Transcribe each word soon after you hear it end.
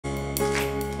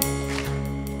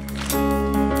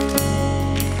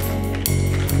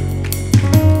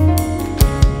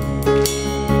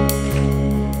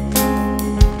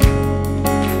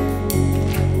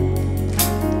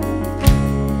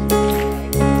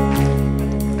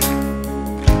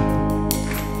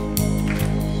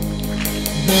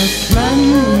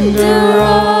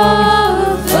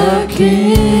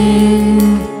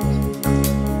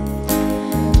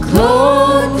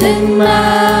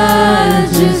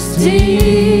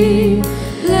sing.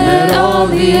 Let all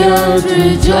the earth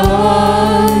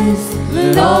rejoice.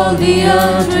 Let all the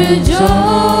earth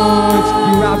rejoice.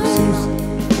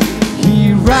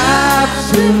 He wraps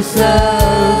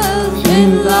himself in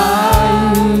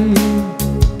light.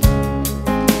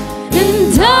 In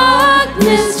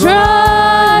darkness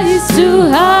tries to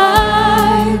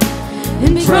hide,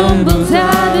 and trembles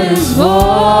at his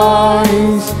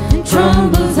voice, and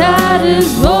trembles at his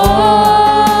voice.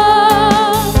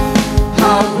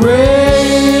 How great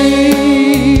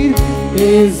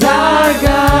is our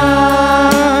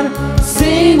God?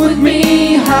 Sing with me,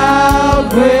 how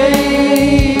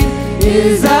great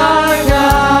is our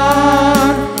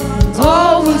God.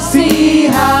 All will see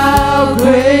how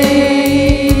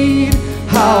great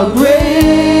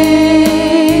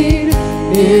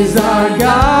is our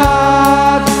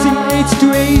God. Sing 8 to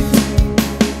 8.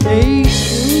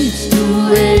 8 to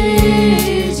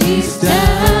 8 he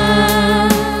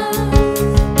stands,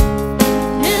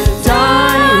 And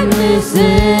time is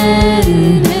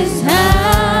in his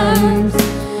hands,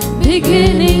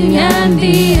 beginning and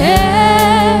the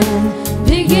end,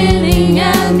 beginning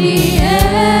and the end.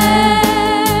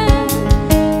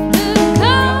 The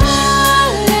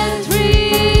Godhead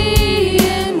Three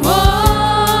in one,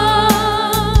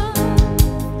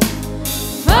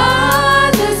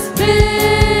 Father,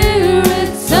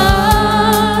 Spirit,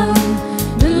 Son,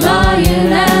 the Lion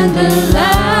and the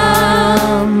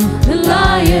Lamb, the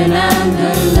Lion and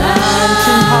the Lamb.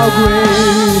 how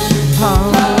great, How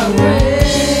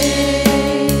great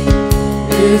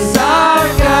is our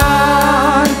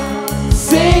God.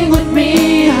 Sing with me,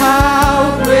 how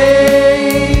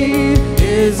great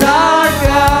is our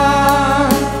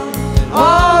God.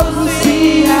 All will see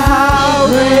how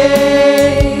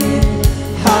great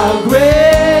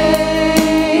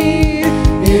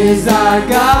is our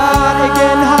God.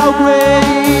 Again, how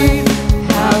great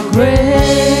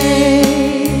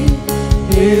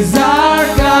is our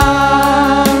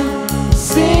God.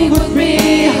 Sing with me,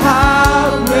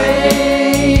 how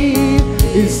great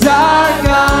is our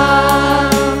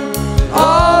God.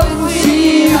 All will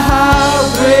see how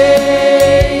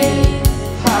great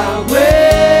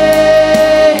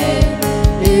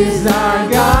is our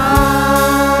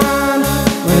God.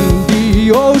 When the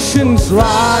oceans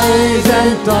rise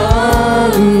and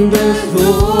thunders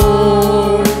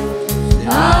roar,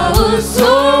 I will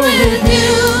soar with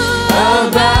you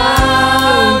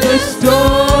above the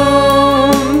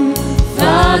storm.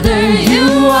 Father, you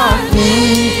are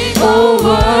king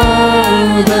over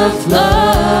the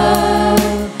flood.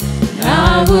 I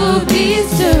will be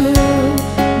still,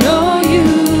 know you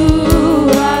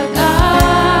are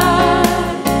God.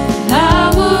 I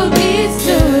will be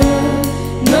still,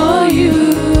 know you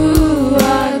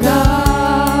are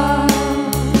God.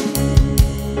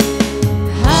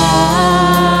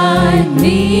 Hide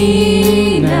me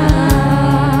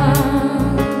now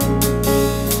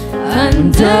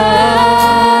under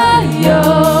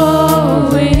your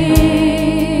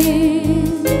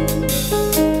wings.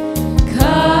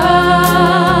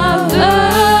 Cover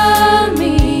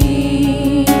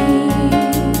me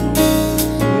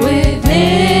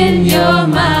within your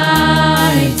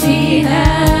mighty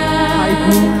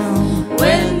hand.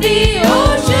 When the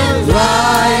oceans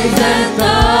rise and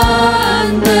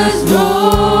thunders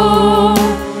roar,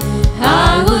 I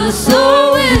will soar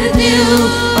with you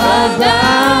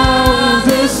above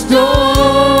the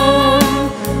storm.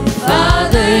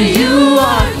 Father, you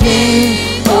are king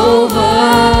over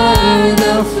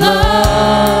the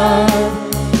flood.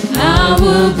 I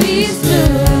will be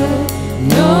still,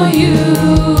 know you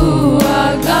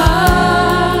are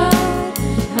God.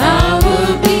 I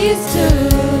will be still,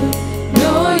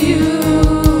 know you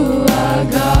are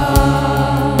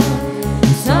God.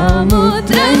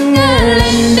 സമുദ്രങ്ങൾ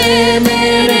എൻ്റെ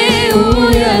നേരെ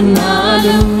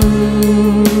ഉയർന്നാലും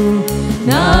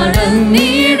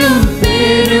നടന്നിടും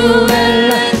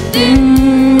പെരുവെള്ളത്തിൻ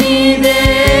മീതെ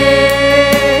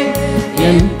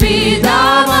N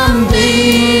പിതാവാം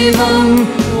ദൈവം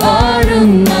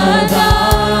വാഴുന്നതാ.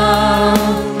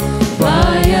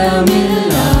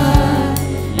 ഭയമില്ല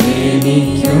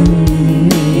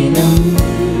എനിക്കൊന്നിനും,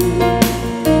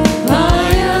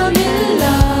 ഭയമില്ല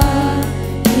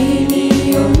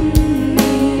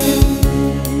ഇനിയൊന്നിനും.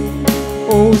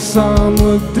 ഓ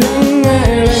സമുദ്രങ്ങൾ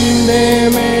എൻ്റെ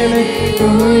മേലെ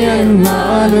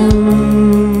ഉയർന്നാലും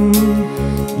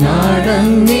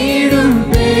നടന്നിടും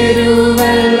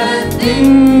പെരുവെള്ളത്തിൻ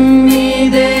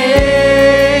മീതെ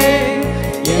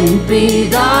എൻ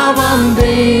പിതാവാം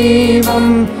ദൈവം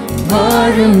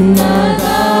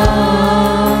വാഴുന്നതാ.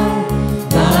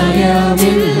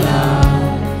 ഭയമില്ല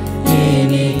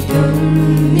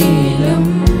എനിക്കൊന്നിലും,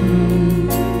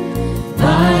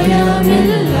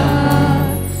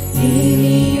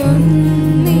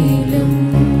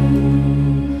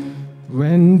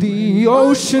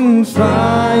 oceans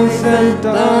rise and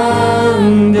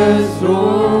thunders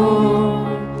roar,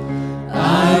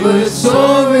 I will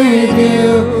soar with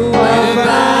you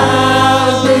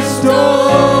about this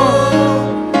door.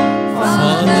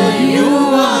 Father, you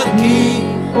are king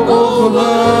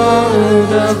over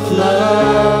the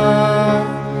flood.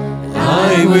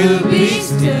 I will be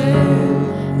still,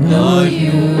 know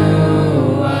you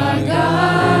are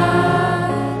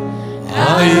God.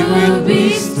 I will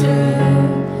be still,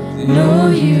 know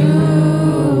you